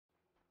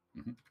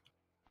Mm-hmm.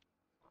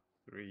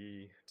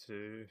 3,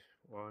 2,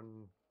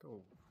 1,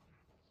 go.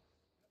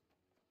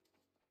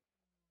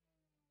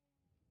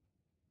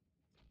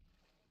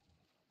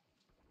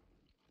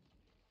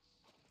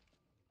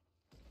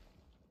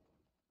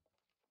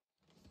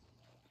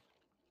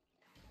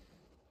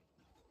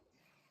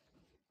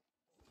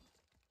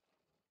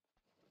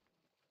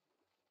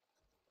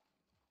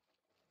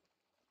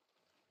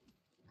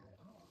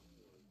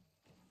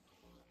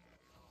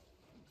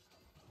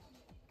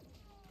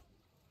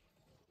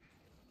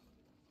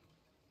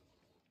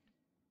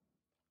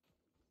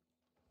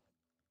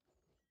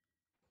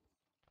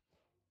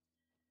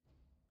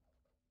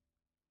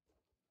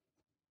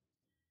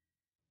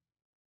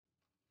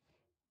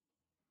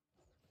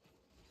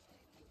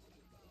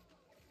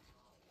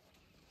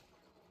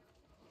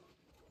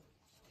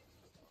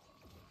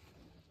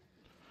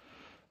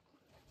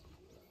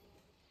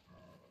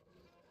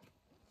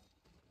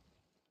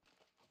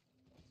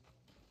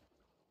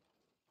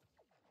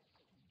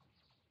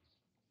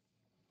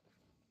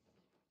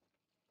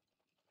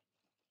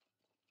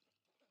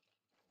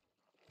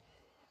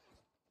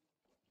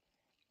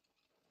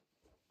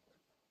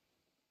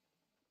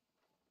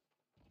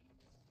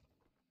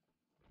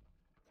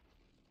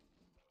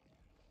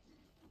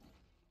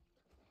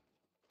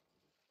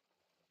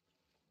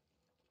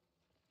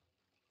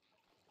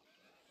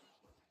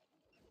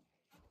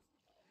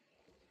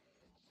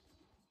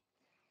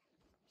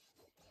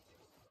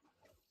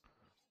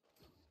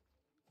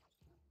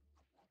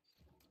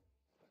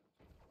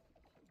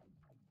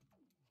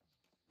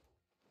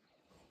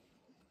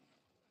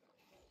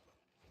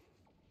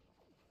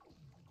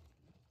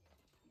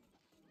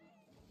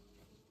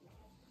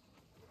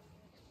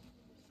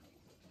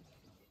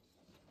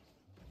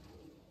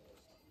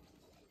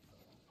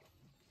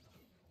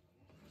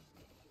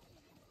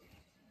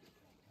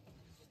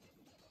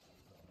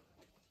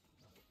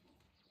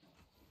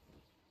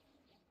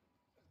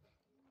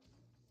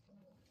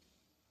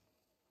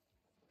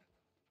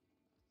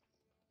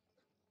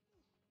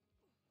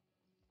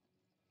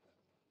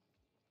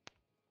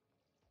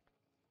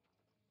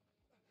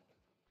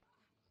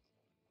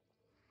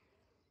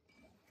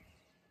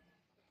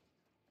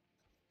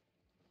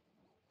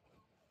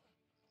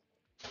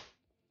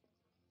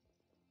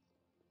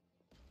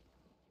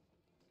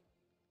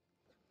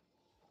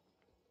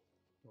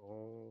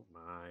 Oh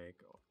my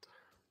god.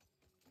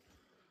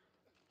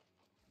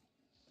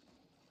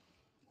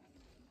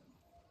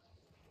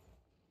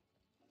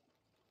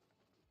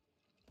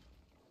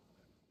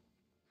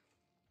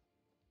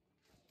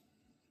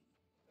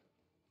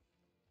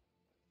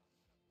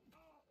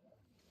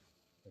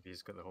 Have you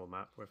just got the whole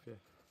map with you?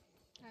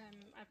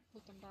 I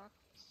put them back.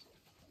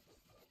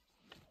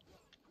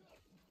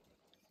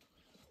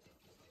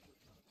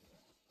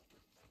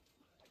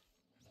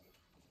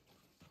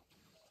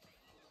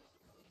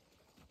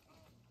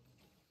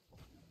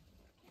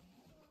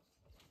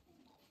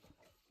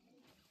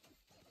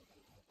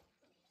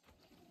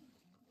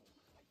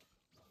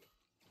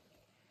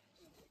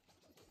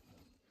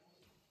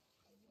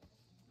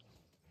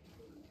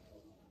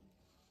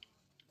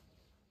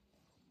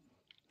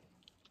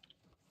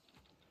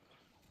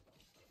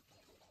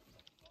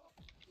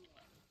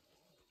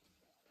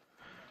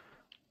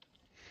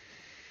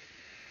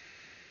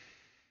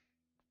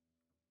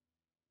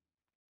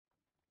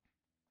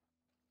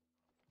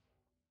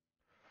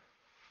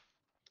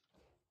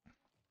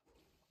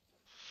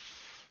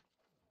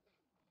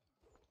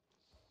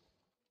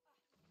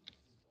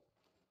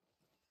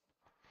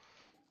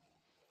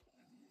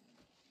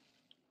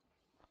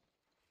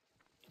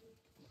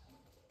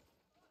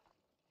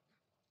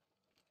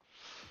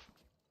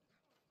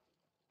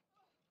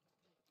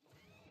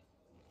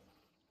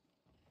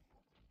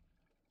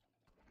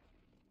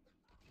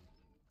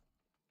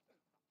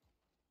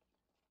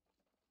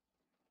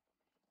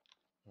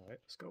 Alright,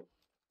 let's go.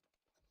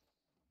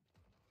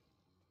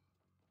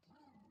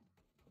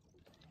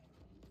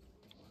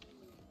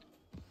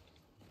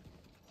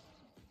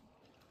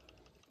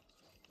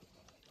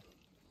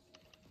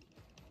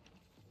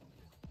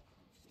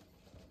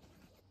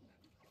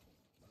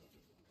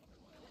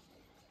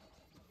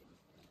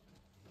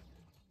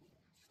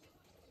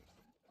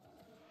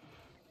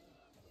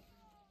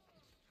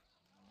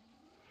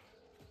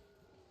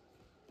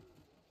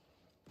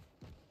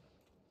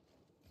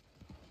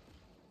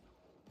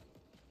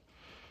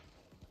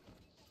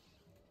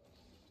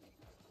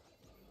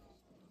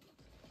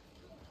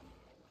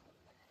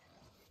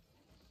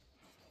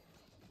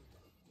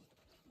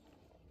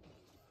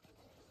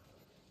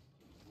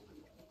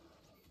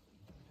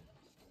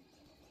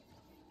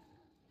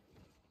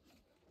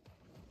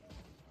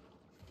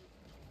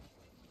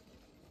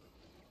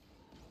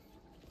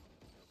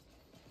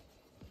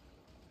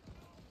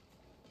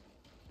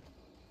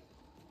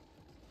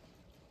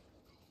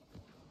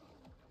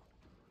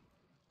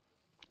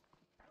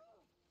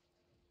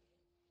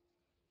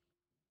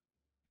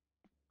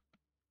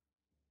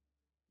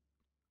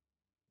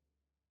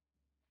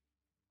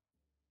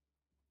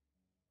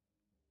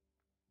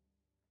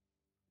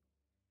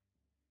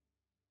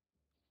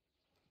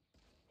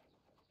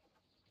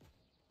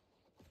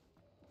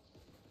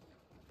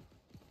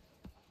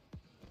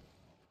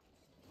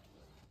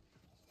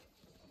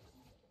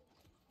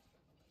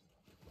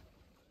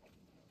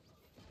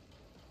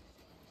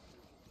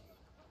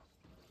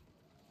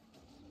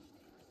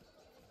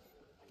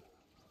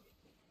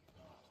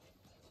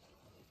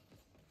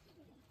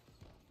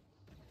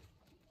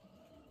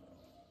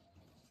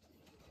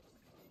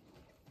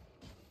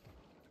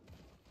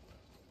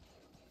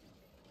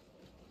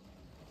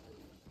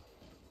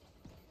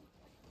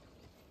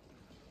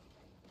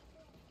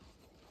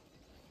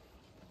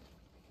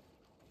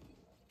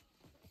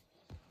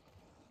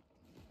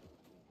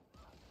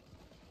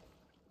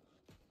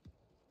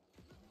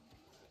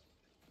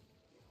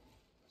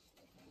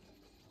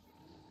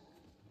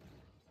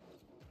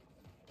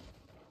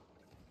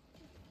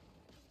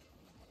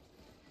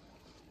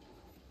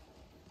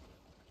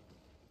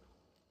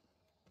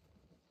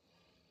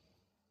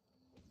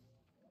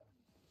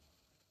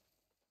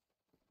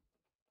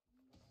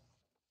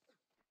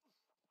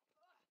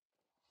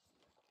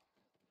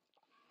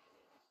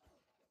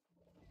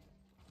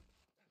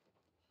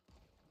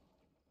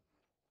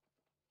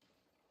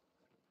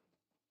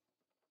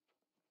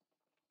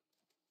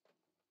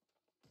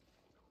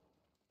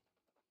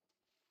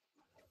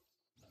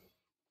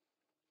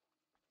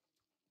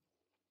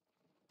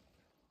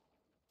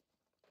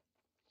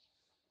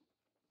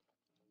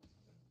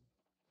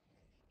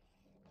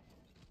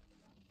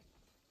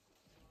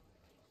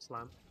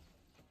 slam.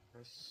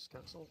 Nice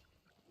cancel.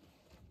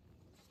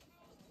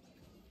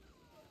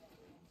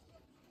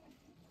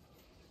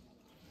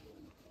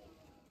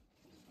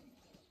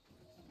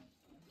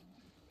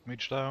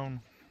 Mage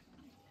down.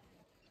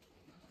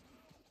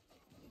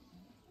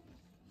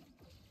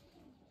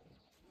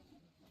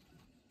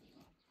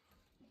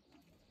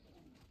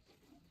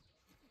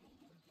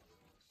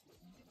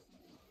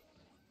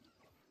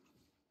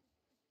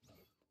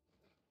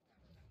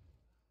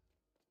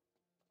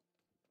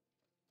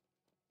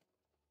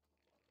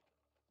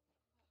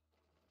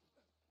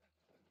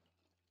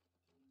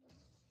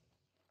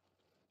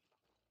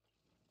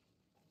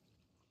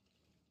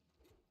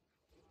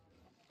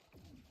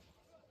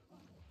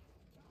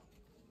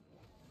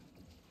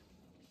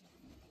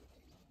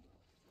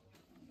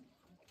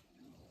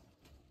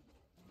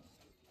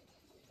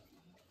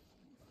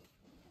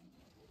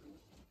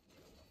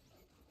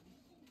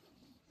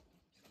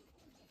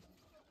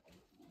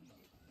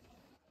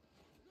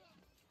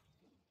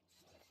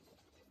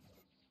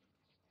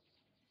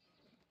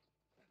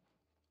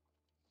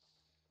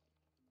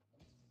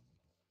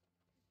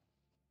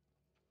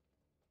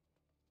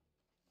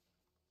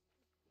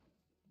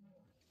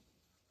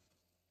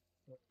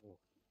 Oh.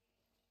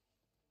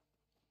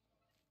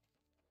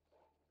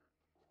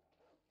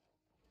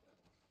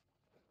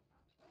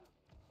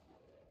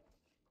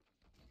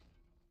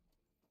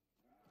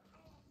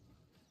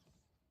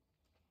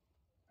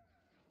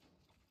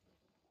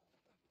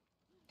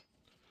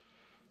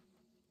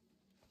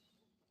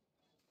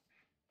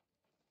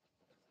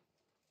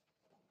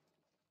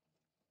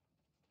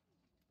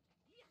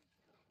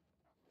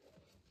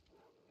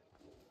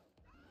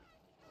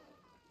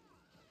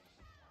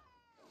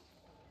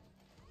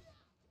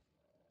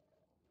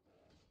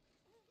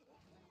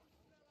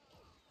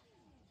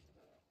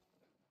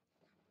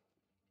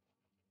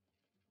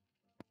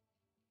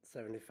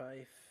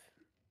 $75,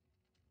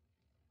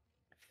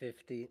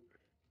 $50,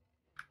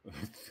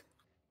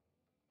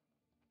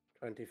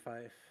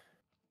 $25.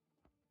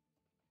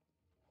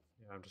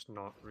 Yeah, I'm just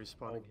not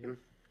respawning here. Open.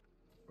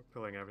 We're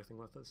pulling everything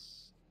with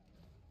us.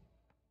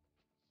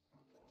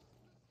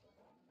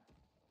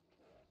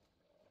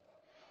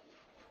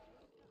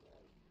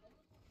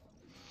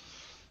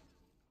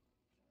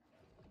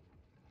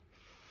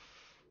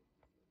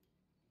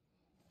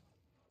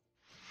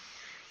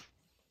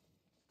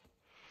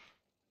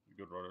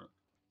 Good runner.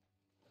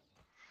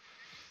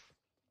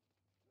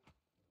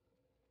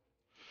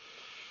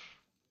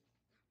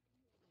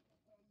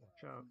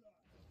 Watch out.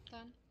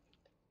 Done.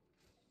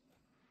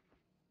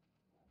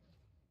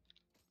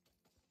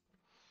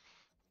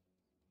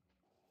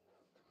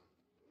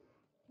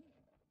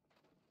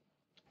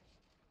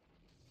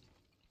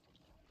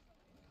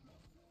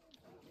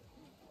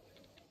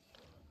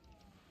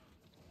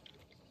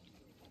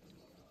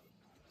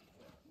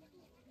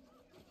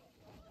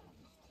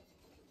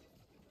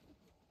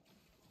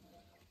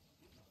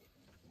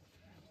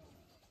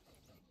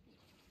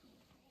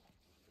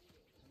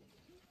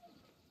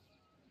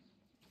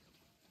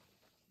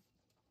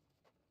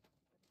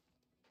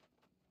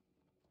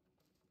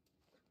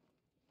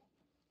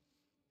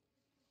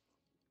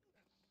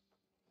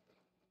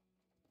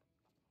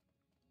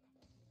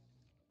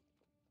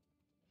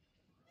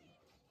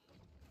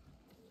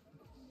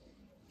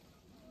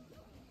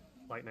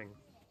 Lightning.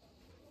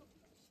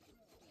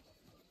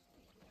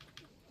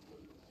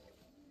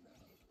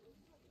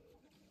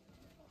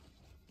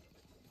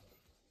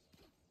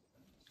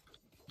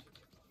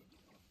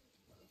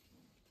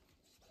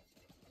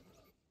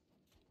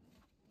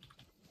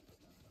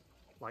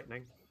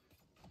 Lightning.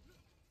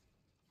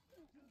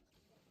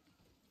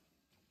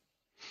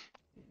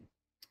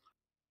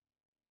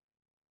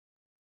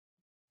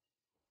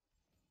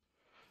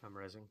 I'm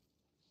raising.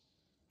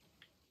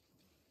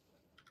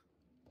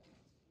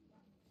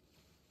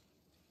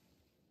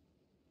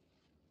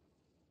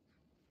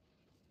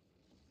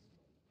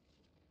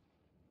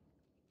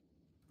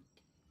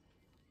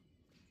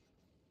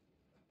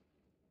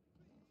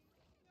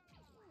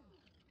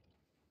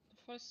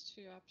 The first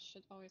few apps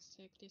should always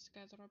take these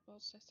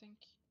gatherables, I think.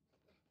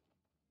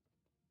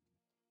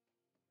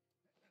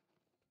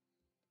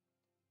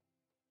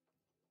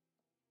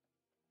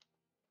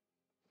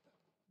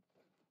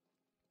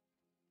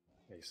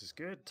 This is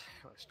good.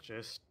 Let's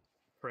just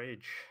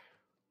rage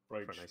for a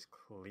Rage. nice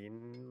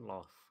clean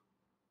loft.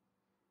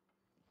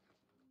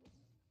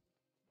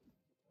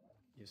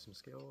 Use some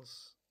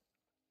skills.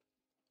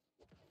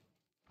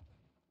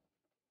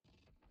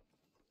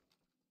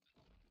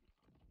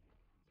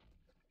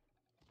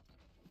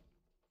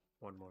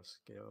 One more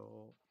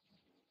skill.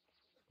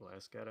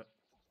 Let's get it.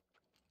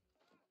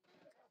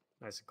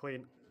 Nice and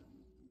clean.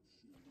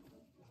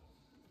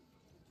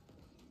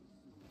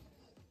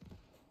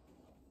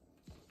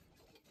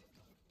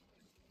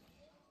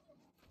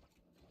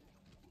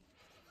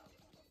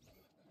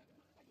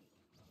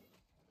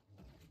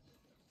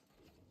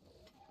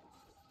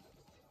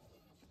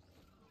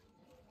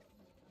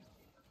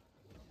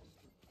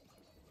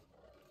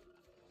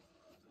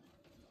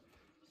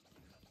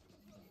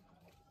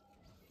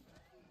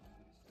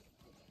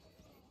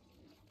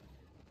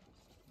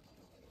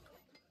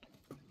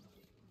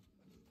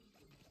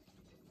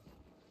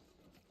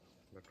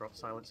 drop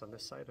silence on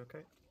this side, okay?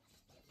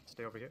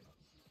 Stay over here.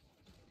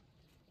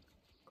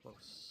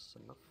 Close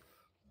enough.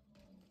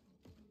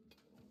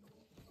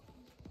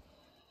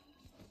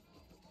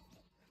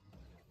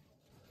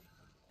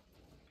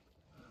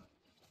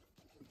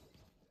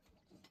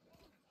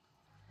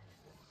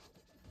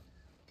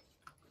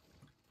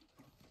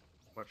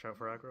 Watch out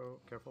for aggro,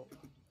 careful.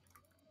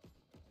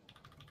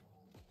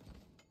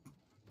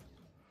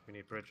 We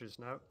need bridges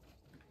now.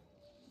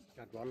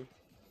 Got one.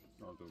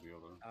 I'll do the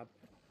other. Up.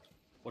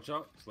 Watch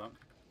out, slam.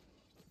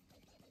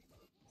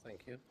 Thank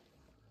you.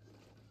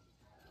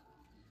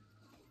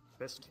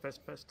 Fist,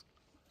 fist, fist.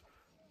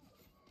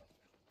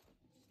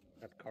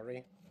 Got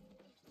Cory.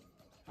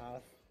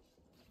 Path.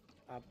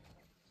 Up.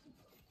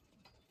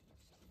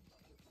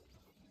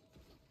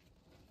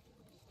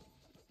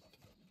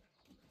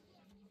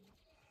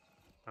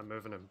 I'm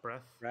moving him.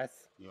 Breath.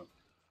 Breath. Yeah.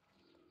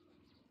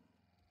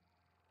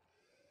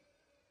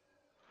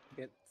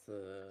 Get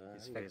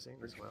He's like phasing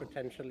bridge as well.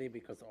 potentially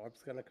because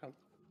Orb's gonna come.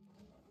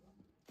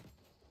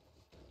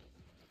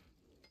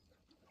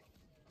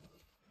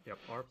 Yep,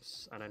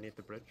 orbs, and I need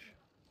the bridge.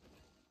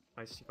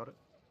 Nice, you got it.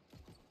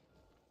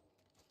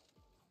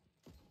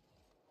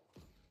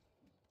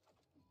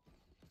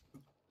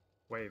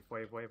 Wave,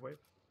 wave, wave, wave.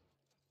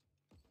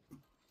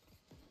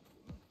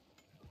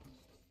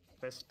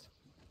 Fist.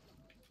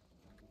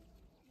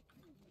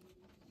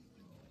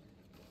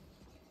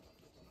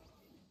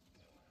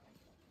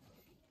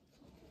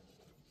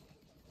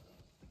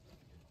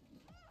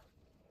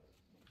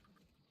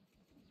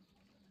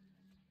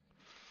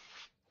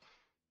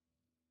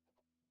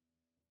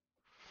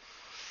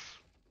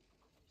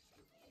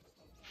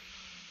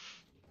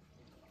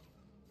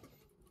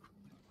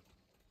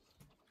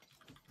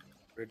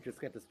 Bridges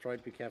get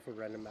destroyed, be careful,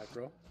 random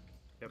macro.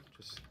 Yep,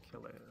 just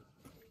kill it.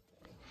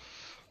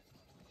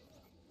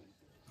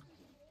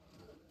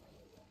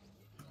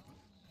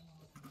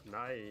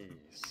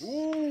 Nice.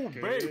 Ooh,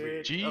 Good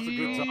baby! job. That's a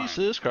good time.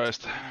 Jesus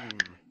Christ.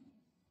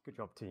 Good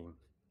job, team.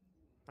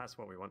 That's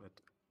what we wanted.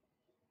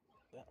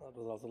 Yeah, that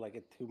was also like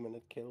a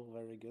 2-minute kill,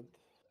 very good.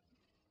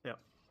 Yeah.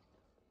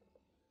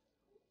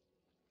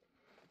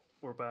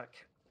 We're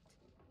back.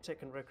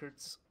 Taking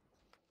records.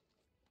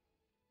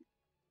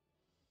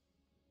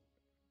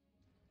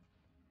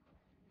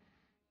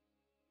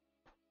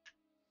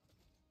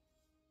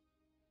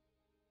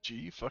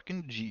 G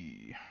fucking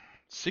G.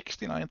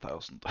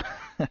 69,000.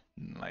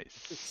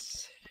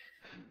 Nice.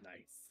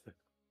 Nice.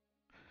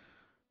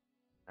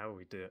 Now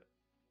we do it.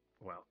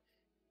 Well,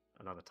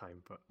 another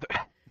time, but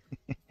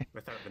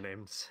without the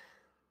names.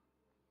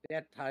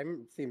 Yeah,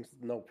 time seems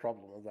no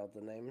problem without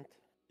the named.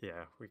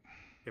 Yeah,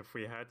 if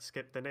we had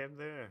skipped the name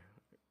there,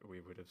 we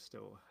would have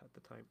still had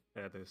the time,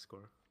 the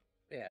score.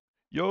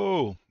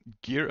 Yo!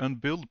 Gear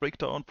and build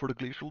breakdown for the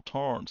Glacial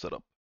Tarn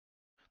setup.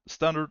 The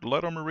standard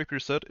light armor rapier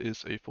set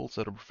is a full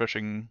set of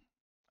refreshing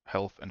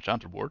health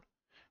enchanter board,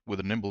 with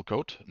a nimble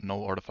coat,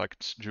 no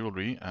artifacts,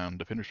 jewelry,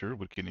 and a finisher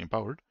with keenly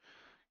empowered.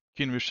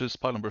 Keen Wishes,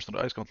 Pylon Burst on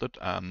the Ice Gauntlet,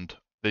 and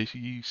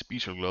the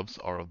special gloves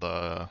are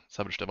the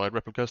Savage Divide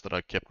replicas that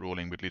I kept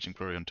rolling with Leeching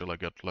Flurry until I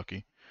got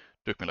lucky.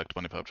 Took me like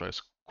 25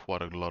 tries,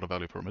 quite a lot of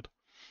value from it.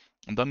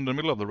 And then in the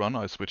middle of the run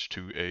I switched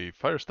to a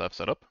Fire Staff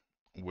setup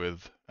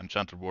with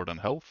Enchanter Ward and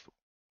Health,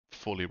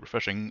 fully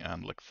refreshing,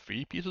 and like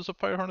 3 pieces of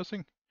Fire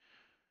Harnessing.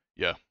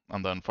 Yeah,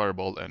 and then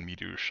Fireball and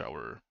Meteor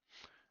Shower.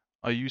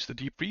 I used the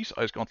Deep Freeze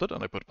Ice Gauntlet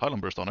and I put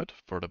Pylon Burst on it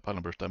for the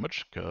Pylon Burst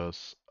damage,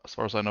 because as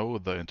far as I know,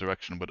 the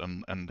interaction with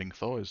Unending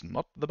Thaw is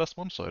not the best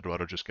one, so I'd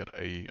rather just get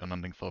a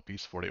Unending Thaw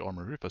piece for the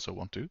armor if I so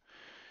want to.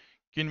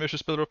 Keen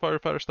Vicious Pillar of Fire,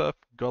 Fire Staff,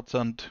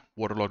 Godsend,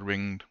 Waterlogged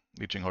Ring,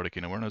 Leeching Hardy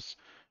Keen Awareness.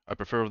 I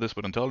prefer this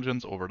with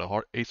Intelligence over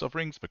the Ace of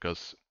Rings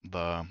because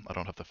I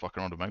don't have to fuck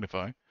around with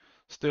Magnify.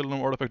 Still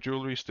no Artifact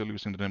Jewelry, still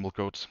using the Nimble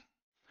Coats.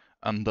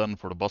 And then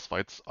for the boss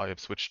fights, I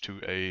have switched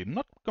to a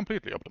not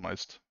completely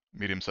optimized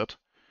medium set,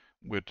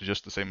 with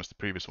just the same as the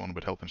previous one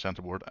with Health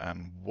Enchanter Ward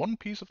and 1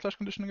 piece of Slash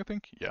Conditioning, I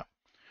think? Yeah.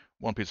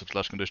 1 piece of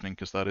Slash Conditioning,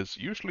 because that is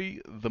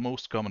usually the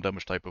most common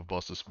damage type of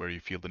bosses where you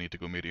feel the need to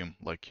go medium,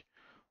 like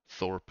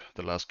Thorpe,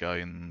 the last guy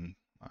in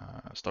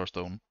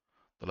Starstone,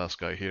 the last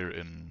guy here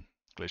in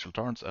Glacial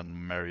Tarns, and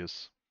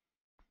Marius.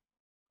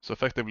 So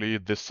effectively,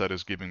 this set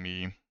is giving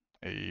me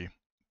a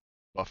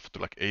buff to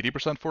like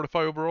 80% Fortify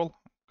overall,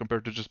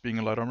 compared to just being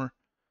a light armor,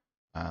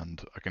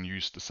 and I can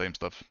use the same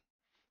stuff.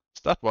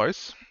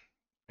 Stat-wise,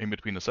 in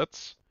between the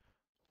sets,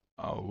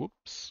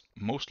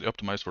 mostly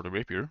optimized for the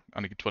Rapier. I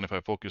need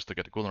 25 focus to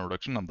get the cooldown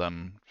reduction, and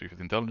then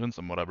 350 intelligence,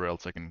 and whatever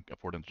else I can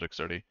afford into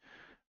dexterity.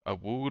 I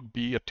would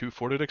be at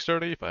 240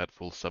 dexterity if I had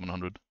full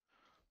 700.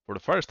 For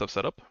the Fire Staff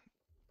setup,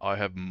 I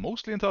have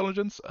mostly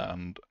intelligence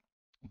and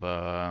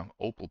the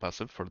Opal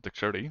passive for the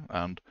dexterity,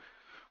 and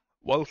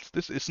whilst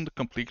this isn't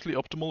completely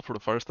optimal for the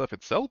Fire Staff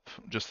itself,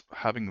 just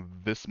having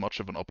this much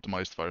of an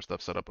optimized Fire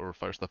Staff setup, or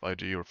Fire Staff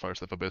IG, or Fire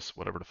Staff Abyss,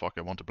 whatever the fuck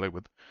I want to play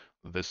with,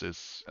 this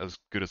is as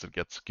good as it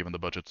gets given the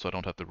budget, so I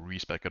don't have to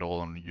respec at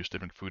all and use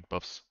different food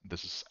buffs.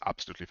 This is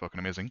absolutely fucking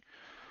amazing.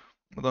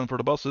 And then for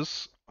the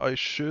bosses, I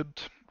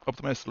should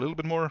optimize a little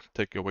bit more,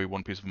 take away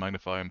one piece of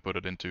magnify and put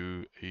it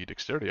into a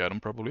dexterity item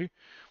probably.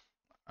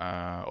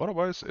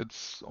 Otherwise,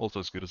 it's also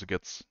as good as it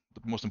gets.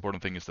 The most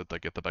important thing is that I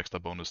get the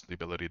backstab bonus, the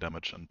ability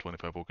damage, and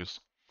 25 focus,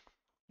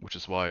 which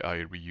is why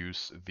I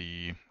reuse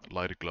the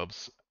lighted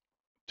gloves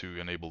to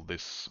enable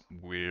this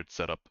weird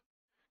setup.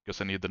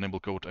 Because I need the nimble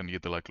coat, I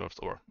need the light gloves,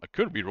 or I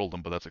could re-roll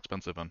them, but that's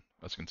expensive, and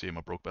as you can see, I'm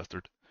a broke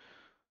bastard.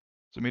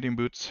 So medium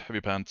boots,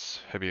 heavy pants,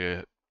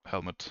 heavy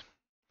helmet,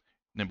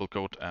 nimble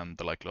coat, and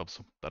the light gloves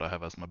that I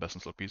have as my best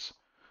in slot piece.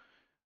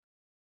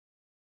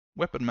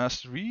 Weapon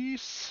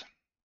masteries.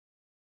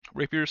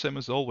 Rapier, same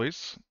as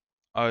always.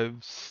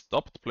 I've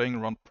stopped playing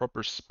around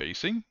proper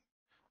spacing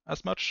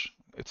as much.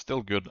 It's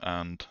still good,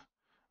 and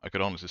I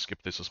could honestly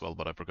skip this as well,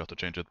 but I forgot to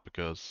change it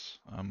because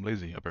I'm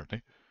lazy,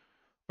 apparently.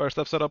 Fire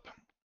staff setup.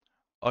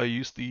 I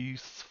use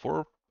these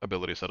 4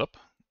 ability setup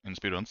in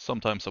speedruns.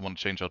 Sometimes I want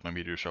to change out my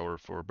meteor shower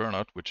for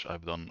burnout, which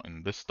I've done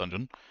in this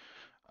dungeon.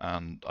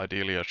 And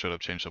ideally I should have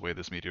changed away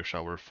this meteor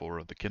shower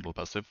for the kindle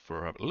passive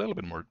for a little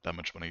bit more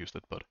damage when I used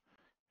it, but it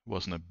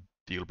wasn't a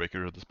deal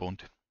breaker at this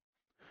point.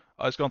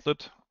 Ice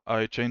Gauntlet.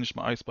 I changed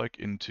my Ice Spike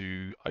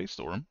into Ice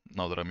Storm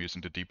now that I'm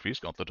using the Deep Freeze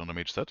Gauntlet on the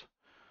Mage set.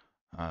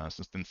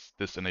 Since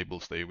this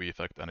enables the AoE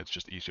effect and it's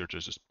just easier to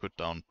just put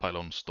down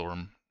Pylon,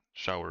 Storm,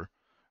 Shower,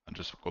 and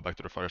just go back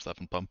to the Fire Staff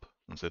and pump,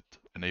 since it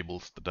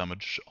enables the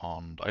damage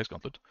on the Ice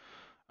Gauntlet.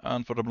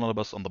 And for the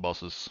blunderbuss on the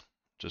bosses,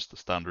 just the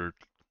standard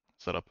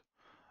setup.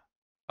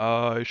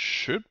 I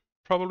should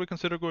probably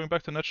consider going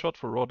back to net shot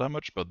for raw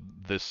damage, but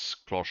this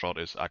claw shot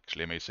is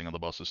actually amazing on the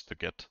bosses to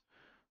get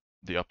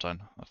the uptime.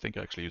 I think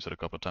I actually used it a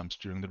couple of times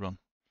during the run.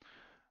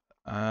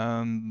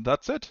 And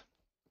that's it.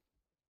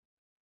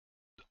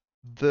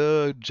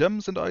 The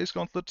gems in the Ice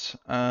Gauntlet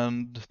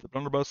and the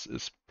blunderbuss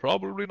is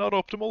probably not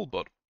optimal,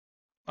 but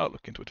I'll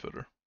look into it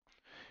further.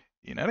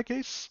 In any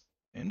case,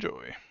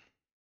 enjoy.